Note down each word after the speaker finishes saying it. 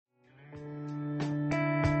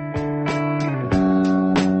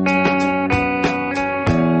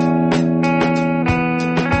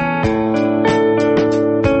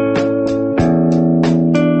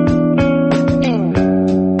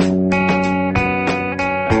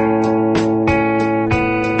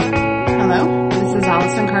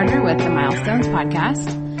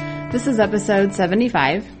Podcast. This is episode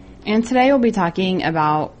 75, and today we'll be talking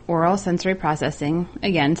about oral sensory processing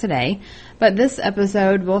again today, but this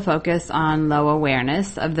episode will focus on low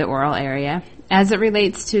awareness of the oral area as it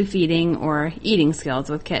relates to feeding or eating skills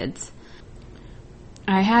with kids.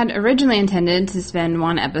 I had originally intended to spend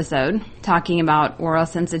one episode talking about oral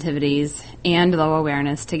sensitivities and low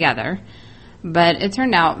awareness together, but it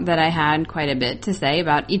turned out that I had quite a bit to say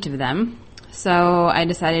about each of them, so I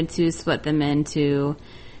decided to split them into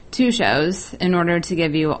two shows in order to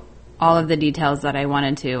give you all of the details that I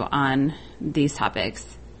wanted to on these topics.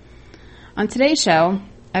 On today's show,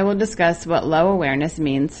 I will discuss what low awareness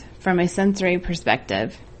means from a sensory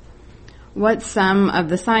perspective, what some of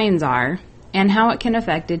the signs are, and how it can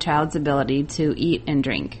affect a child's ability to eat and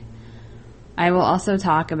drink. I will also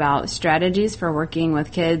talk about strategies for working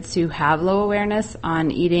with kids who have low awareness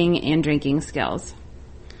on eating and drinking skills.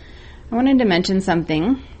 I wanted to mention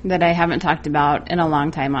something that I haven't talked about in a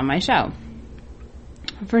long time on my show.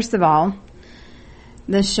 First of all,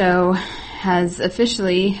 the show has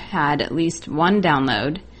officially had at least one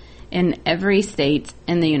download in every state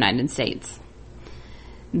in the United States.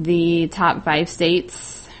 The top 5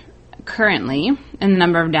 states currently in the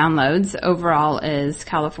number of downloads overall is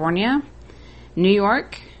California, New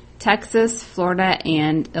York, Texas, Florida,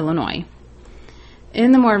 and Illinois.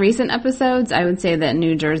 In the more recent episodes, I would say that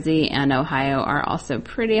New Jersey and Ohio are also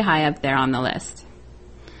pretty high up there on the list.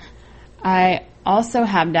 I also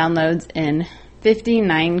have downloads in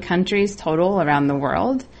 59 countries total around the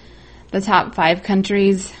world. The top 5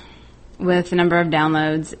 countries with the number of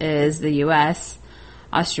downloads is the US,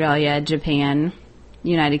 Australia, Japan,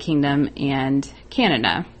 United Kingdom, and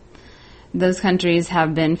Canada. Those countries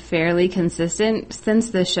have been fairly consistent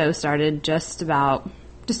since the show started just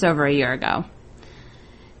over a year ago.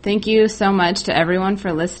 Thank you so much to everyone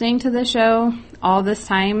for listening to the show all this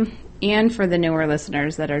time and for the newer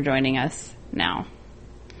listeners that are joining us now.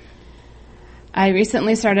 I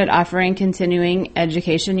recently started offering continuing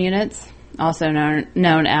education units, also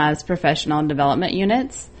known as professional development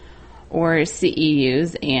units, or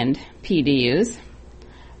CEUs and PDUs,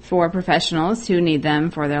 for professionals who need them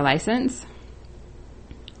for their license.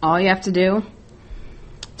 All you have to do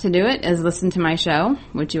it is listen to my show,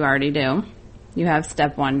 which you already do. You have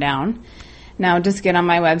step 1 down. Now just get on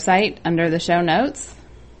my website under the show notes,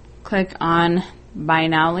 click on Buy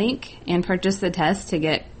Now link, and purchase the test to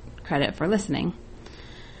get credit for listening.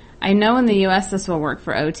 I know in the U.S. this will work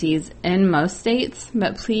for OTs in most states,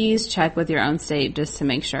 but please check with your own state just to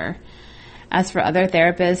make sure. As for other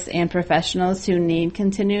therapists and professionals who need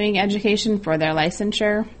continuing education for their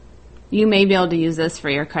licensure, you may be able to use this for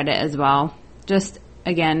your credit as well. Just,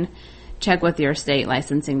 again, check with your state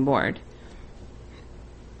licensing board.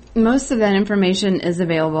 Most of that information is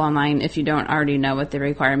available online if you don't already know what the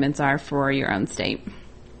requirements are for your own state.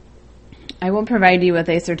 I will provide you with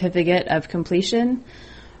a certificate of completion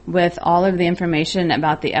with all of the information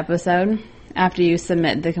about the episode after you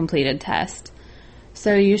submit the completed test.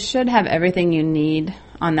 So you should have everything you need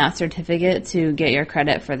on that certificate to get your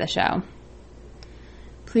credit for the show.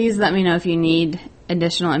 Please let me know if you need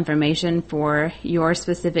additional information for your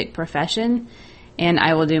specific profession, and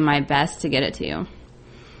I will do my best to get it to you.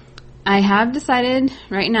 I have decided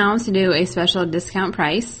right now to do a special discount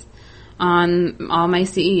price on all my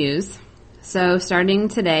CEUs. So starting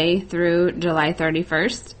today through July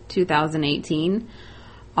 31st, 2018,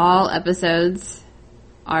 all episodes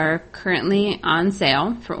are currently on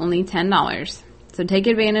sale for only $10. So take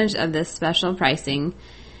advantage of this special pricing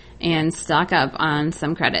and stock up on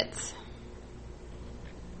some credits.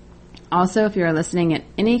 Also, if you're listening in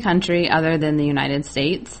any country other than the United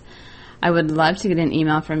States, I would love to get an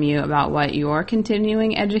email from you about what your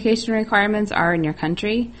continuing education requirements are in your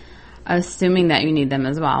country, assuming that you need them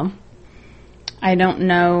as well. I don't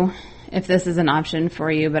know if this is an option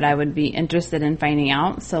for you, but I would be interested in finding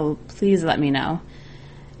out, so please let me know.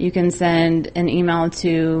 You can send an email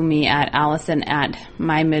to me at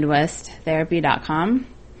allison@mymidwesttherapy.com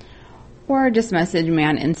or just message me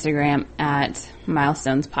on Instagram at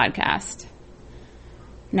Milestones Podcast.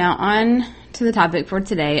 Now on to the topic for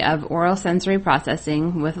today of oral sensory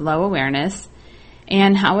processing with low awareness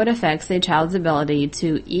and how it affects a child's ability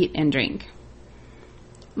to eat and drink.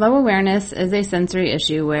 Low awareness is a sensory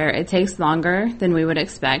issue where it takes longer than we would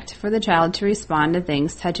expect for the child to respond to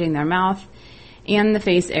things touching their mouth and the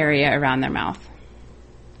face area around their mouth.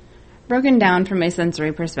 Broken down from a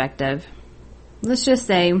sensory perspective, let's just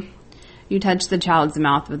say you touch the child's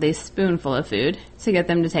mouth with a spoonful of food to get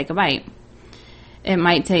them to take a bite. It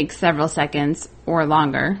might take several seconds or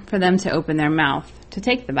longer for them to open their mouth to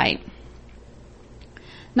take the bite.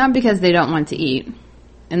 Not because they don't want to eat,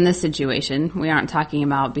 in this situation, we aren't talking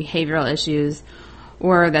about behavioral issues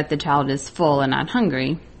or that the child is full and not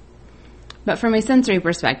hungry. But from a sensory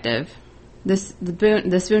perspective, the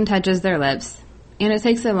spoon touches their lips, and it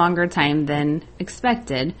takes a longer time than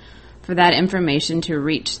expected for that information to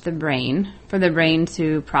reach the brain, for the brain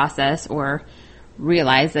to process or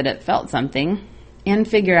realize that it felt something, and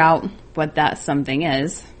figure out what that something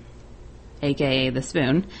is, aka the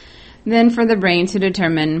spoon, then for the brain to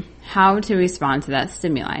determine how to respond to that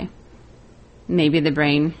stimuli. Maybe the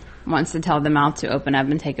brain wants to tell the mouth to open up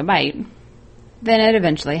and take a bite. Then it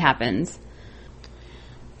eventually happens.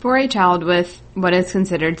 For a child with what is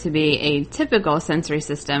considered to be a typical sensory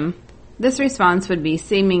system, this response would be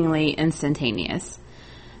seemingly instantaneous.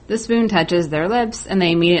 The spoon touches their lips and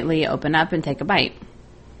they immediately open up and take a bite.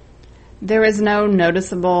 There is no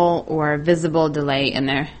noticeable or visible delay in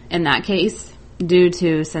that case, due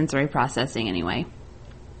to sensory processing anyway.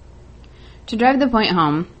 To drive the point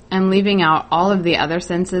home, I'm leaving out all of the other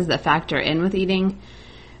senses that factor in with eating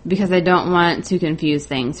because I don't want to confuse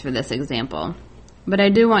things for this example. But I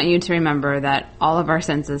do want you to remember that all of our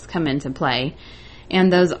senses come into play,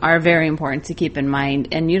 and those are very important to keep in mind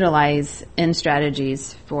and utilize in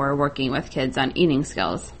strategies for working with kids on eating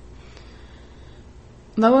skills.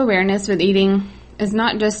 Low awareness with eating is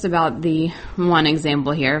not just about the one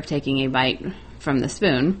example here of taking a bite from the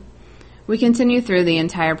spoon. We continue through the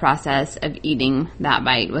entire process of eating that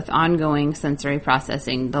bite with ongoing sensory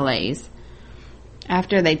processing delays.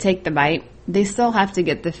 After they take the bite, they still have to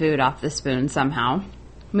get the food off the spoon somehow,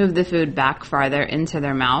 move the food back farther into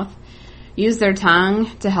their mouth, use their tongue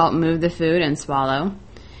to help move the food and swallow,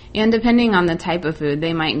 and depending on the type of food,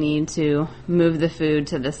 they might need to move the food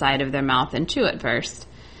to the side of their mouth and chew it first,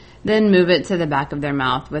 then move it to the back of their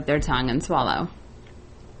mouth with their tongue and swallow.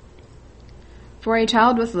 For a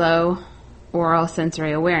child with low oral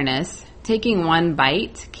sensory awareness, taking one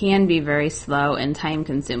bite can be very slow and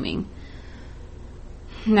time-consuming.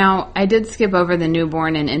 Now, I did skip over the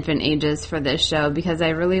newborn and infant ages for this show because I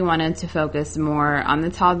really wanted to focus more on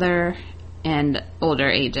the toddler and older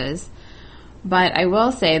ages. But I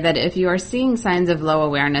will say that if you are seeing signs of low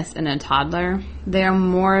awareness in a toddler, they are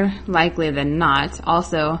more likely than not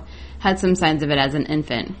also had some signs of it as an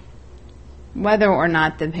infant, whether or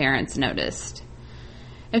not the parents noticed.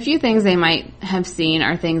 A few things they might have seen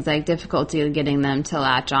are things like difficulty getting them to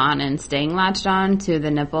latch on and staying latched on to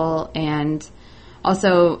the nipple, and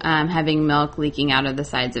also having milk leaking out of the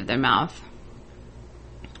sides of their mouth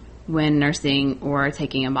when nursing or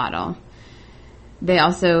taking a bottle. They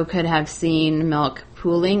also could have seen milk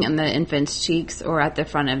pooling in the infant's cheeks or at the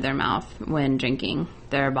front of their mouth when drinking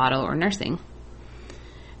their bottle or nursing.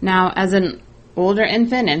 Now, as an older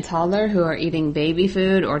infant and toddler who are eating baby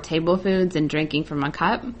food or table foods and drinking from a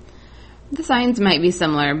cup, the signs might be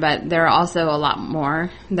similar, but there are also a lot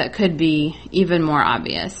more that could be even more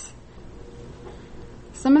obvious.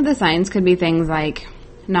 Some of the signs could be things like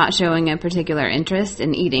not showing a particular interest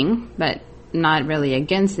in eating, but not really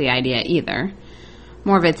against the idea either.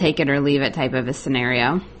 More of a take it or leave it type of a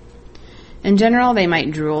scenario. In general, they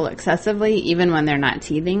might drool excessively even when they're not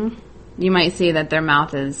teething. You might see that their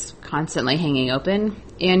mouth is constantly hanging open,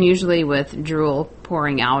 and usually with drool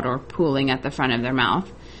pouring out or pooling at the front of their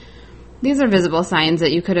mouth. These are visible signs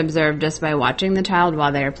that you could observe just by watching the child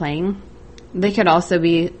while they are playing. They could also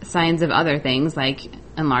be signs of other things like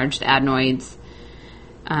enlarged adenoids,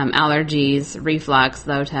 allergies, reflux,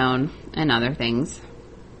 low tone, and other things.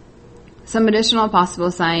 Some additional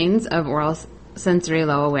possible signs of oral sensory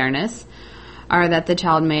low awareness are that the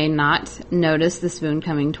child may not notice the spoon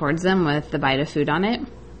coming towards them with the bite of food on it.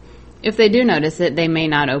 If they do notice it, they may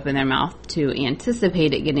not open their mouth to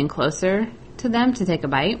anticipate it getting closer to them to take a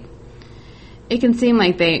bite. It can seem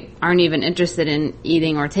like they aren't even interested in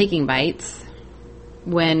eating or taking bites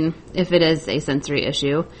when, if it is a sensory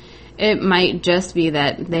issue, it might just be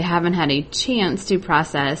that they haven't had a chance to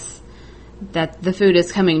process that the food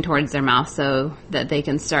is coming towards their mouth so that they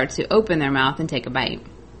can start to open their mouth and take a bite.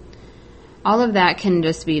 All of that can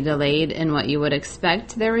just be delayed in what you would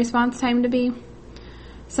expect their response time to be.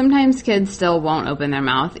 Sometimes kids still won't open their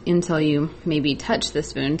mouth until you maybe touch the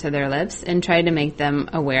spoon to their lips and try to make them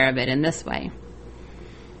aware of it in this way.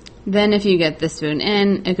 Then if you get the spoon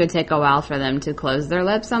in, it could take a while for them to close their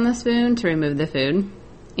lips on the spoon to remove the food.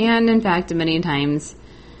 And in fact, many times,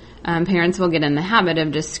 parents will get in the habit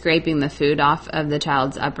of just scraping the food off of the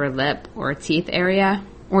child's upper lip or teeth area,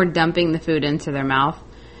 or dumping the food into their mouth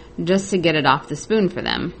just to get it off the spoon for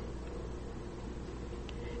them.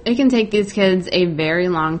 It can take these kids a very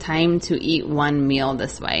long time to eat one meal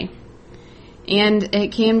this way. And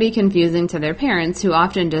it can be confusing to their parents, who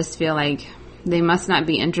often just feel like they must not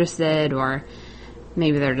be interested or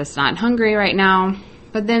Maybe they're just not hungry right now,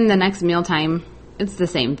 but then the next mealtime, it's the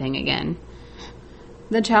same thing again.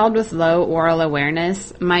 The child with low oral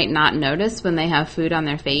awareness might not notice when they have food on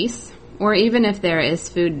their face, or even if there is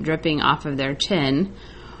food dripping off of their chin,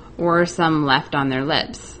 or some left on their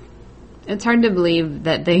lips. It's hard to believe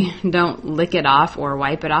that they don't lick it off or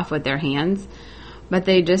wipe it off with their hands, but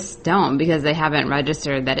they just don't because they haven't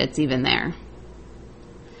registered that it's even there.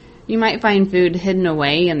 You might find food hidden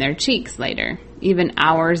away in their cheeks later, even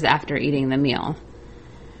hours after eating the meal.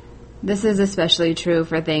 This is especially true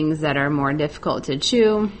for things that are more difficult to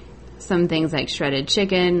chew, some things like shredded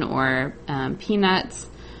chicken or peanuts,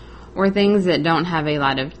 or things that don't have a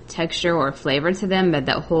lot of texture or flavor to them but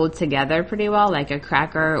that hold together pretty well, like a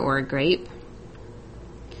cracker or a grape.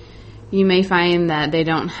 You may find that they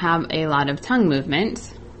don't have a lot of tongue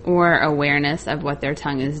movement or awareness of what their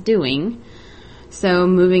tongue is doing, so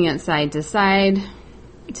moving it side to side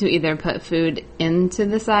to either put food into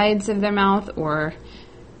the sides of their mouth or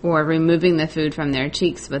removing the food from their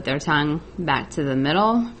cheeks with their tongue back to the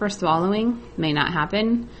middle for swallowing may not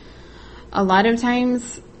happen. A lot of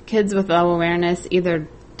times, kids with low awareness either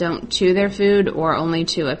don't chew their food or only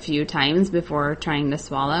chew a few times before trying to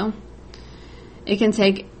swallow. It can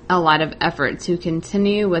take a lot of effort to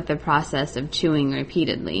continue with the process of chewing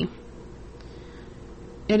repeatedly.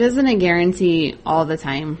 It isn't a guarantee all the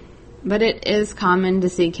time, but it is common to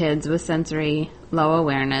see kids with sensory low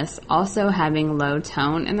awareness also having low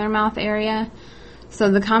tone in their mouth area,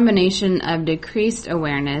 so the combination of decreased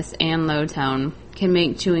awareness and low tone can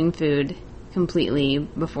make chewing food completely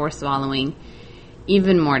before swallowing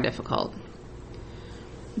even more difficult.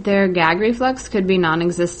 Their gag reflex could be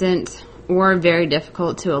non-existent or very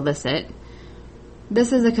difficult to elicit.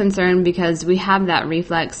 This is a concern because we have that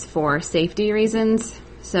reflex for safety reasons,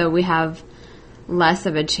 so we have less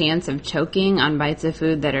of a chance of choking on bites of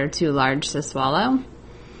food that are too large to swallow.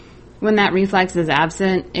 When that reflex is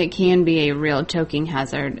absent, it can be a real choking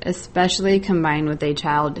hazard, especially combined with a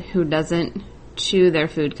child who doesn't chew their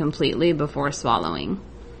food completely before swallowing.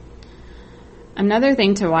 Another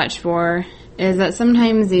thing to watch for is that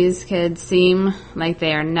sometimes these kids seem like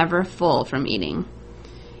they are never full from eating.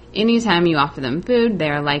 Anytime you offer them food, they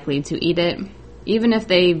are likely to eat it, even if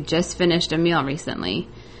they've just finished a meal recently,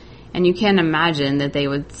 and you can imagine that they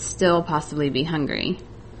would still possibly be hungry.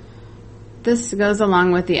 This goes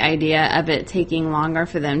along with the idea of it taking longer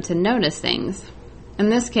for them to notice things. In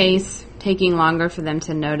this case, taking longer for them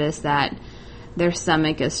to notice that their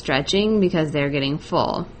stomach is stretching because they're getting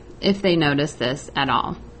full, if they notice this at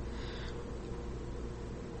all.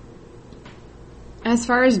 As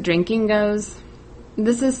far as drinking goes,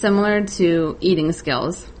 this is similar to eating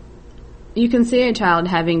skills. You can see a child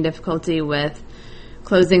having difficulty with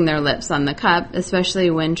closing their lips on the cup, especially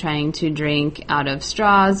when trying to drink out of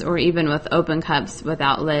straws or even with open cups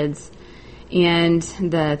without lids and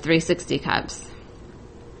the 360 cups.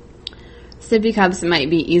 Sippy cups might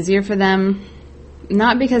be easier for them,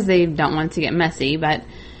 not because they don't want to get messy, but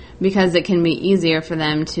because it can be easier for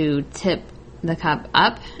them to tip the cup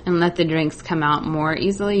up and let the drinks come out more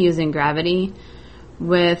easily using gravity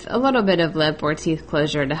with a little bit of lip or teeth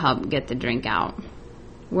closure to help get the drink out.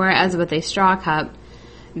 Whereas with a straw cup,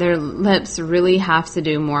 their lips really have to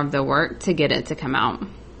do more of the work to get it to come out.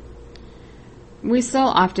 We still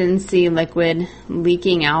often see liquid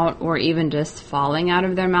leaking out or even just falling out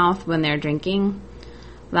of their mouth when they're drinking.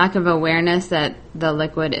 Lack of awareness that the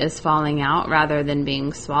liquid is falling out rather than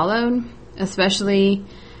being swallowed, especially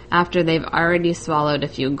after they've already swallowed a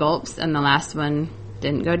few gulps and the last one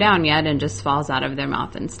didn't go down yet and just falls out of their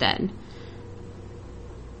mouth instead.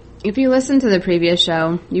 If you listened to the previous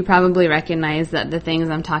show, you probably recognize that the things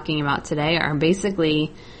I'm talking about today are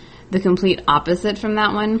basically the complete opposite from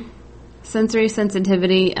that one. Sensory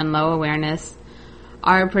sensitivity and low awareness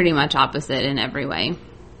are pretty much opposite in every way.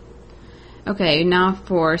 Okay, now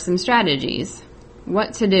for some strategies.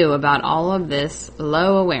 What to do about all of this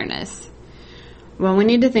low awareness? Well, we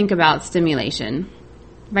need to think about stimulation.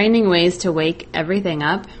 Finding ways to wake everything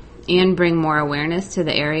up and bring more awareness to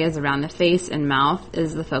the areas around the face and mouth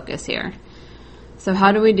is the focus here. So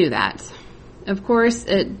how do we do that? Of course,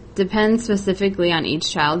 it depends specifically on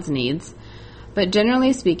each child's needs, but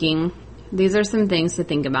generally speaking, these are some things to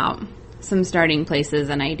think about, some starting places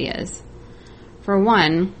and ideas. For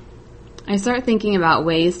one, I start thinking about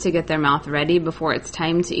ways to get their mouth ready before it's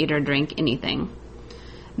time to eat or drink anything.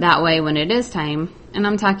 That way, when it is time, and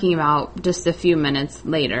I'm talking about just a few minutes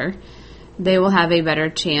later, they will have a better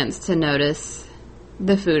chance to notice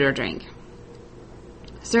the food or drink.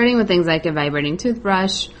 Starting with things like a vibrating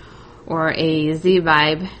toothbrush or a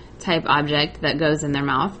Z-Vibe type object that goes in their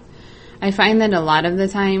mouth, I find that a lot of the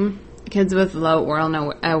time, kids with low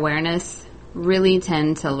oral awareness really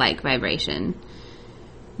tend to like vibration.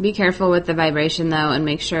 Be careful with the vibration, though, and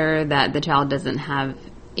make sure that the child doesn't have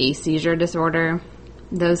a seizure disorder.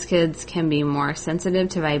 Those kids can be more sensitive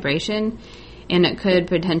to vibration, and it could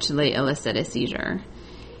potentially elicit a seizure.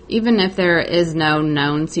 Even if there is no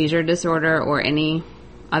known seizure disorder or any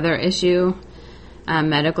other issue,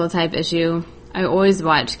 medical type issue, I always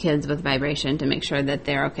watch kids with vibration to make sure that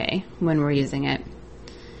they're okay when we're using it.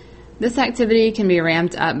 This activity can be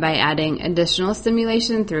ramped up by adding additional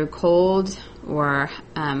stimulation through cold or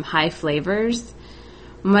high flavors.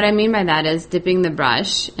 And what I mean by that is dipping the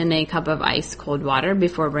brush in a cup of ice cold water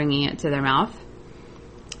before bringing it to their mouth.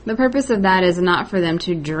 The purpose of that is not for them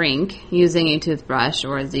to drink using a toothbrush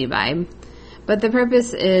or a Z-Vibe, but the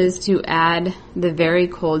purpose is to add the very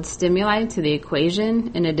cold stimuli to the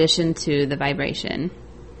equation in addition to the vibration.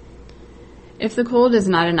 If the cold is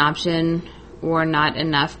not an option or not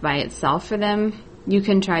enough by itself for them, you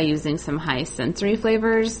can try using some high sensory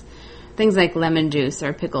flavors, things like lemon juice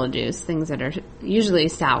or pickle juice, things that are usually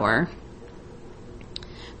sour.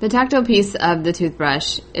 The tactile piece of the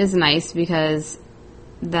toothbrush is nice because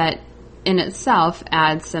that in itself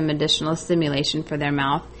adds some additional stimulation for their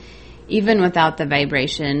mouth, even without the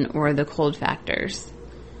vibration or the cold factors.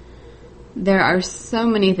 There are so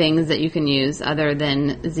many things that you can use other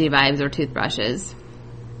than Z-Vibes or toothbrushes.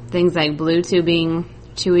 Things like blue tubing,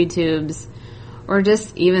 chewy tubes, or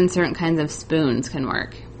just even certain kinds of spoons can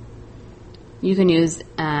work. You can use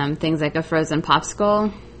things like a frozen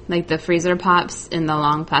popsicle, like the freezer pops in the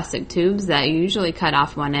long plastic tubes that you usually cut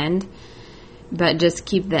off one end, but just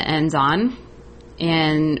keep the ends on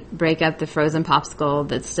and break up the frozen popsicle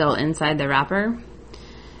that's still inside the wrapper.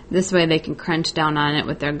 This way they can crunch down on it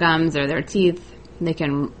with their gums or their teeth. They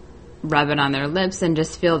can rub it on their lips and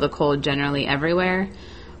just feel the cold generally everywhere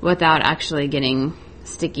without actually getting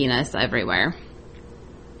stickiness everywhere.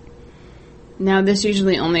 Now, this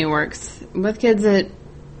usually only works with kids that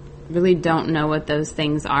really don't know what those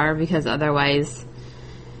things are, because otherwise,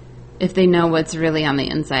 if they know what's really on the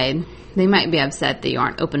inside, they might be upset that you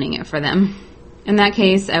aren't opening it for them. In that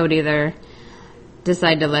case, I would either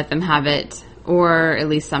decide to let them have it, or at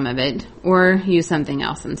least some of it, or use something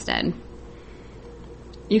else instead.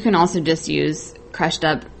 You can also just use crushed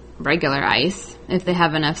up regular ice if they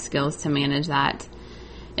have enough skills to manage that.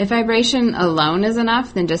 If vibration alone is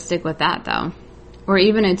enough, then just stick with that, though. Or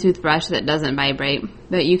even a toothbrush that doesn't vibrate,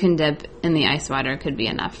 but you can dip in the ice water could be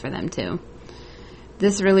enough for them too.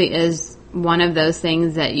 This really is one of those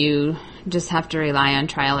things that you just have to rely on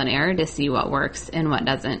trial and error to see what works and what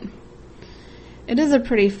doesn't. It is a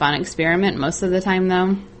pretty fun experiment most of the time,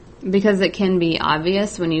 though, because it can be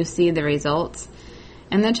obvious when you see the results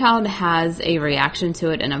and the child has a reaction to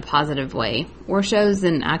it in a positive way or shows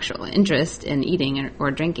an actual interest in eating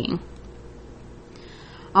or drinking.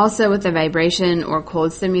 Also, with the vibration or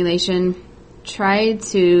cold stimulation, try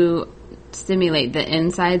to stimulate the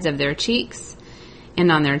insides of their cheeks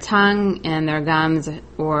and on their tongue and their gums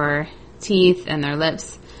or teeth and their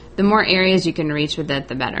lips. The more areas you can reach with it,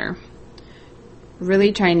 the better.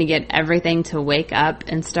 Really trying to get everything to wake up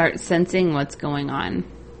and start sensing what's going on.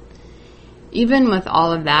 Even with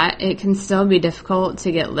all of that, it can still be difficult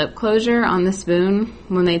to get lip closure on the spoon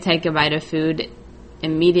when they take a bite of food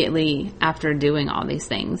immediately after doing all these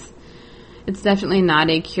things. It's definitely not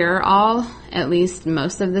a cure-all, at least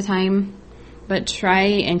most of the time, but try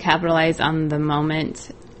and capitalize on the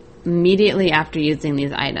moment immediately after using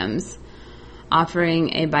these items,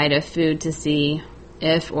 offering a bite of food to see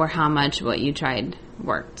if or how much what you tried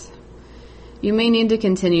worked. You may need to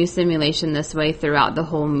continue stimulation this way throughout the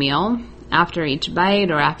whole meal, after each bite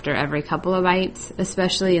or after every couple of bites,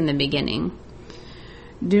 especially in the beginning.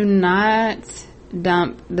 Do not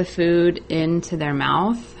dump the food into their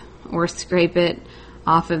mouth or scrape it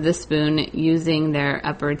off of the spoon using their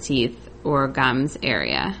upper teeth or gums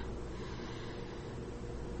area.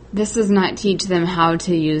 This does not teach them how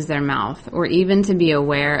to use their mouth or even to be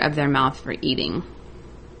aware of their mouth for eating.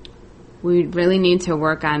 We really need to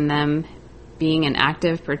work on them being an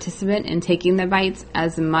active participant in taking the bites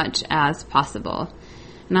as much as possible.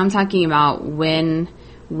 And I'm talking about when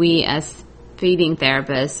we as feeding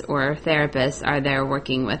therapists or therapists are there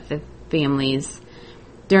working with the families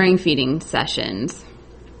during feeding sessions.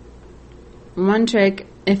 One trick,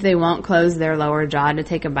 if they won't close their lower jaw to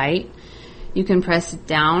take a bite, you can press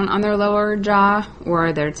down on their lower jaw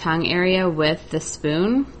or their tongue area with the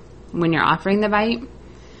spoon when you're offering the bite.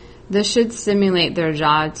 This should stimulate their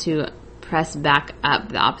jaw to press back up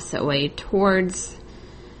the opposite way towards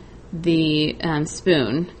the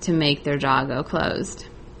spoon to make their jaw go closed.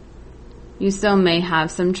 You still may have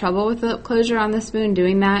some trouble with lip closure on the spoon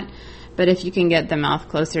doing that, But if you can get the mouth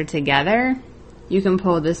closer together, you can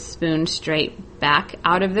pull the spoon straight back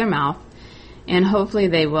out of their mouth, and hopefully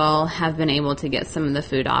they will have been able to get some of the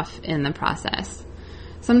food off in the process.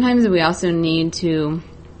 Sometimes we also need to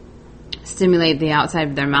stimulate the outside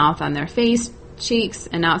of their mouth on their face, cheeks,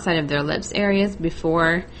 and outside of their lips areas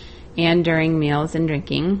before and during meals and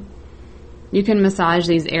drinking. You can massage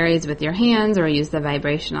these areas with your hands or use the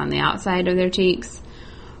vibration on the outside of their cheeks,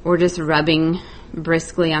 or just rubbing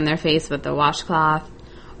briskly on their face with a washcloth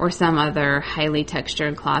or some other highly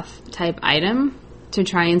textured cloth type item to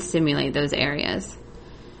try and stimulate those areas.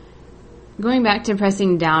 Going back to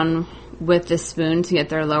pressing down with the spoon to get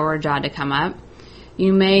their lower jaw to come up,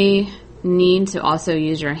 you may need to also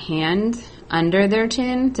use your hand under their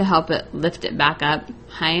chin to help it lift it back up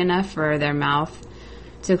high enough for their mouth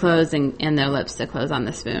to close and their lips to close on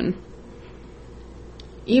the spoon.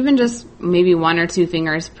 Even just maybe 1 or 2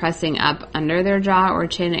 fingers pressing up under their jaw or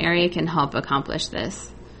chin area can help accomplish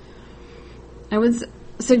this. I would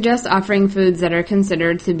suggest offering foods that are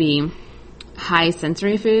considered to be high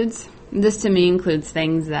sensory foods. This to me includes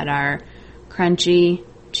things that are crunchy,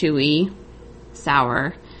 chewy,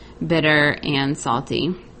 sour, bitter, and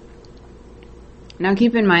salty. Now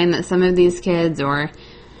keep in mind that some of these kids, or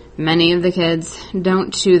many of the kids,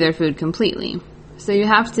 don't chew their food completely. So you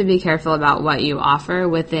have to be careful about what you offer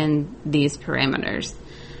within these parameters.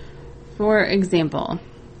 For example,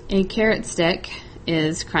 a carrot stick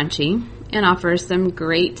is crunchy and offers some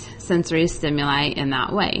great sensory stimuli in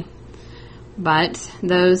that way. But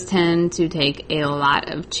those tend to take a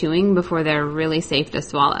lot of chewing before they're really safe to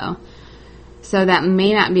swallow. So that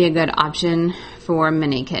may not be a good option for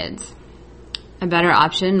many kids. A better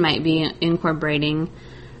option might be incorporating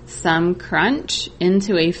some crunch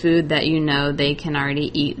into a food that you know they can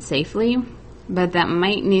already eat safely, but that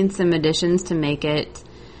might need some additions to make it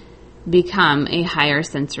become a higher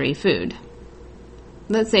sensory food.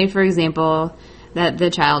 Let's say, for example, that the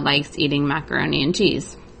child likes eating macaroni and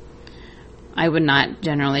cheese. I would not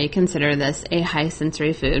generally consider this a high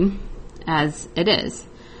sensory food, as it is.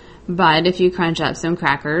 But if you crunch up some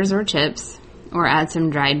crackers or chips, or add some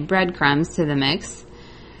dried breadcrumbs to the mix,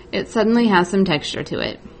 it suddenly has some texture to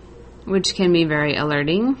it, which can be very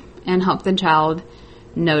alerting and help the child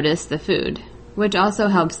notice the food, which also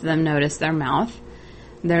helps them notice their mouth,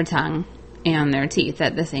 their tongue, and their teeth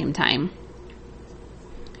at the same time.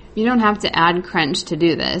 You don't have to add crunch to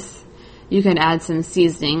do this. You could add some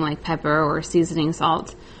seasoning like pepper or seasoning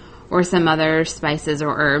salt, or some other spices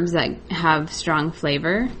or herbs that have strong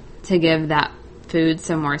flavor to give that food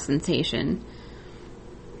some more sensation.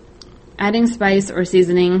 Adding spice or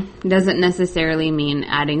seasoning doesn't necessarily mean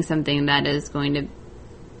adding something that is going to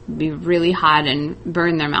be really hot and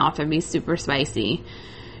burn their mouth or be super spicy.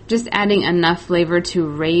 Just adding enough flavor to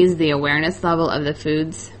raise the awareness level of the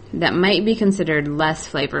foods that might be considered less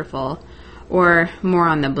flavorful or more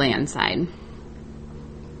on the bland side.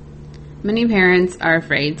 Many parents are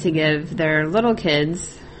afraid to give their little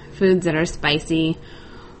kids foods that are spicy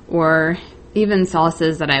or even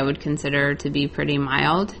sauces that I would consider to be pretty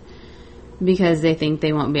mild, because they think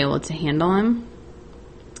they won't be able to handle them.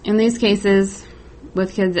 In these cases,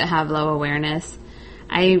 with kids that have low awareness,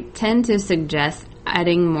 I tend to suggest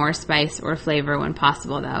adding more spice or flavor when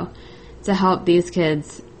possible, though, to help these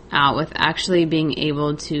kids out with actually being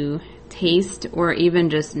able to taste or even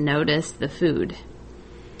just notice the food.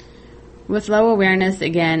 With low awareness,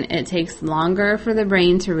 again, it takes longer for the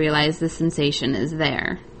brain to realize the sensation is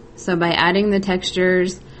there. So by adding the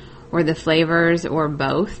textures or the flavors or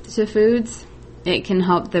both to foods, it can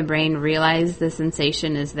help the brain realize the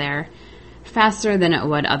sensation is there faster than it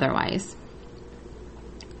would otherwise.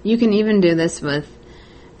 You can even do this with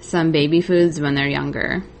some baby foods when they're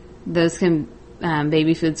younger.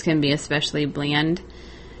 Baby foods can be especially bland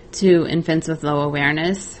to infants with low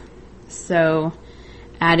awareness. So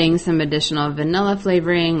adding some additional vanilla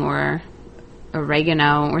flavoring or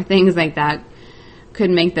oregano or things like that could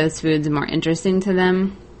make those foods more interesting to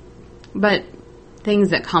them. But things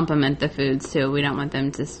that complement the foods too. We don't want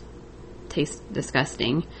them to taste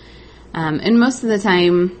disgusting. And most of the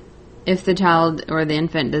time, if the child or the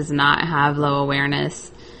infant does not have low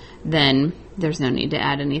awareness, then there's no need to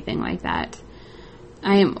add anything like that.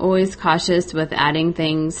 I am always cautious with adding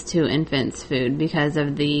things to infants' food because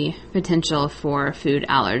of the potential for food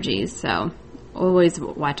allergies, so always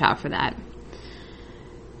watch out for that.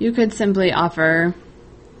 You could simply offer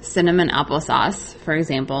cinnamon applesauce, for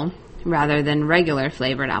example, rather than regular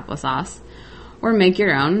flavored applesauce, or make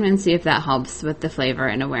your own and see if that helps with the flavor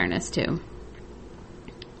and awareness too.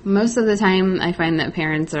 Most of the time, I find that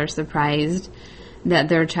parents are surprised that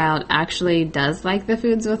their child actually does like the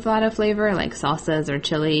foods with a lot of flavor, like salsas or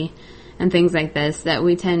chili, and things like this that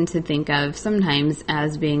we tend to think of sometimes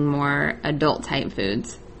as being more adult type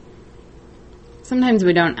foods. Sometimes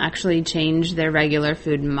we don't actually change their regular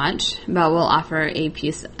food much, but we'll offer a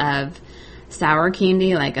piece of sour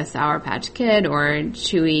candy like a Sour Patch Kid or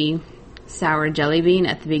chewy sour jelly bean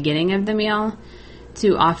at the beginning of the meal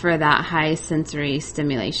to offer that high sensory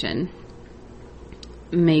stimulation.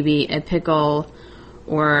 Maybe a pickle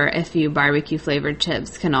or a few barbecue flavored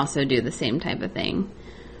chips can also do the same type of thing.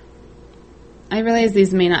 I realize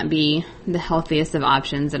these may not be the healthiest of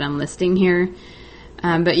options that I'm listing here,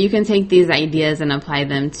 but you can take these ideas and apply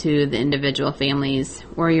them to the individual families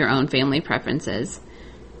or your own family preferences.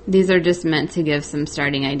 These are just meant to give some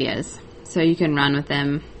starting ideas, so you can run with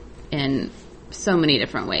them in so many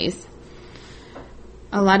different ways.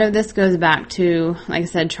 A lot of this goes back to, like I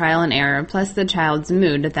said, trial and error, plus the child's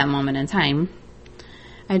mood at that moment in time.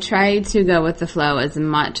 I try to go with the flow as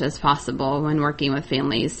much as possible when working with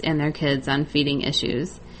families and their kids on feeding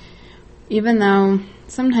issues, even though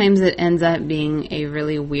sometimes it ends up being a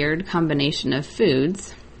really weird combination of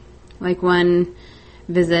foods. Like one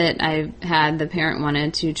visit I had, the parent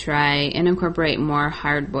wanted to try and incorporate more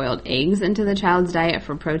hard-boiled eggs into the child's diet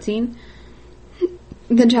for protein.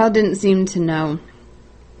 The child didn't seem to know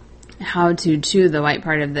how to chew the white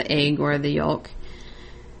part of the egg or the yolk.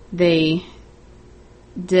 They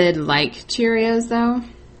did like Cheerios though,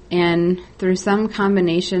 and through some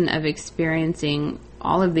combination of experiencing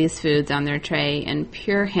all of these foods on their tray and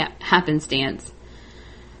pure happenstance,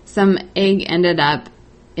 some egg ended up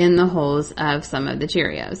in the holes of some of the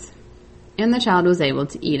Cheerios, and the child was able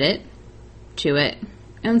to eat it, chew it,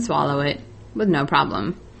 and swallow it with no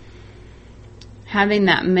problem. Having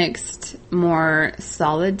that mixed, more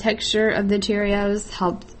solid texture of the Cheerios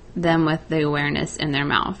helped them with the awareness in their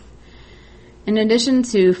mouth. In addition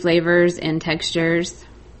to flavors and textures,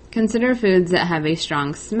 consider foods that have a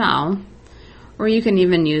strong smell, or you can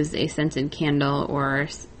even use a scented candle or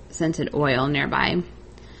scented oil nearby.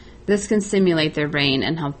 This can stimulate their brain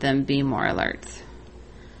and help them be more alert.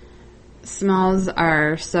 Smells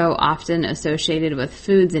are so often associated with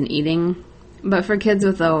foods and eating, but for kids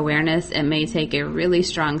with low awareness, it may take a really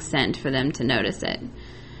strong scent for them to notice it.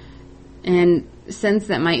 And scents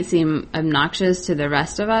that might seem obnoxious to the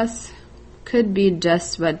rest of us could be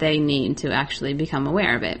just what they need to actually become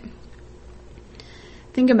aware of it.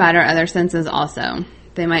 Think about our other senses also.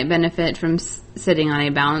 They might benefit from sitting on a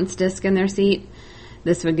balance disc in their seat.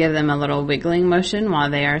 This would give them a little wiggling motion while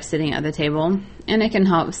they are sitting at the table, and it can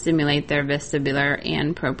help stimulate their vestibular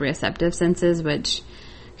and proprioceptive senses, which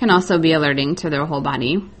can also be alerting to their whole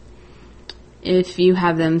body. If you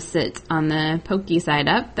have them sit on the pokey side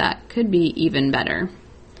up, that could be even better.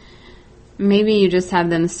 Maybe you just have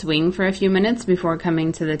them swing for a few minutes before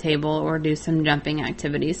coming to the table or do some jumping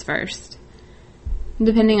activities first.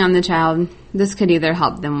 Depending on the child, this could either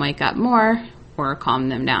help them wake up more or calm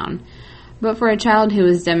them down. But for a child who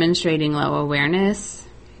is demonstrating low awareness,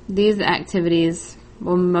 these activities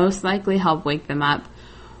will most likely help wake them up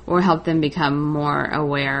or help them become more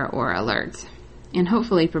aware or alert, and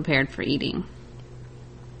hopefully prepared for eating.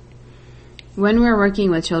 When we're working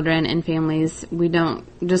with children and families, we don't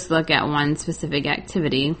just look at one specific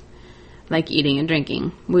activity, like eating and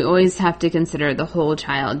drinking. We always have to consider the whole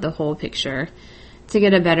child, the whole picture, to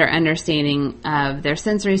get a better understanding of their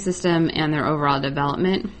sensory system and their overall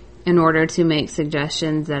development in order to make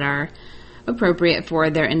suggestions that are appropriate for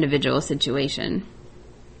their individual situation.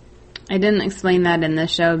 I didn't explain that in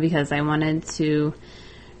this show because I wanted to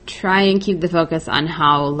try and keep the focus on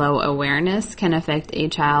how low awareness can affect a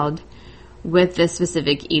child with this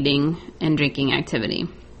specific eating and drinking activity.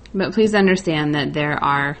 But please understand that there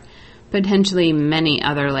are potentially many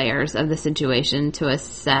other layers of the situation to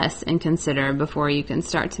assess and consider before you can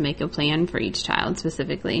start to make a plan for each child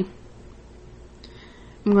specifically.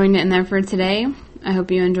 I'm going to end there for today. I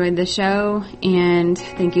hope you enjoyed the show, and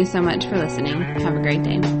thank you so much for listening. Have a great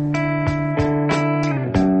day.